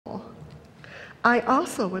I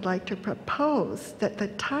also would like to propose that the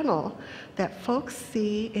tunnel that folks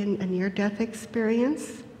see in a near-death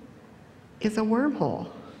experience is a wormhole.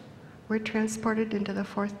 We're transported into the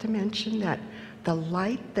fourth dimension, that the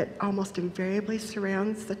light that almost invariably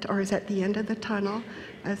surrounds or is at the end of the tunnel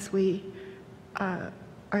as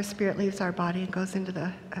our spirit leaves our body and goes into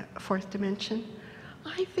the fourth dimension.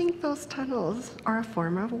 I think those tunnels are a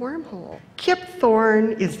form of wormhole. Kip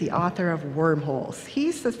Thorne is the author of Wormholes.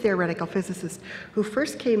 He's the theoretical physicist who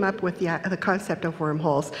first came up with the concept of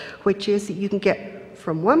wormholes, which is that you can get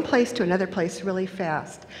from one place to another place really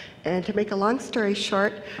fast. And to make a long story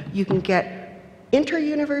short, you can get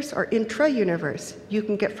inter-universe or intra-universe. You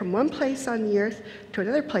can get from one place on the Earth to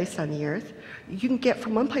another place on the Earth. You can get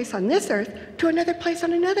from one place on this Earth to another place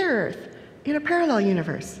on another Earth in a parallel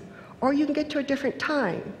universe. Or you can get to a different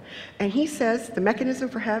time. And he says the mechanism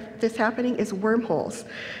for this happening is wormholes.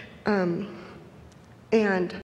 And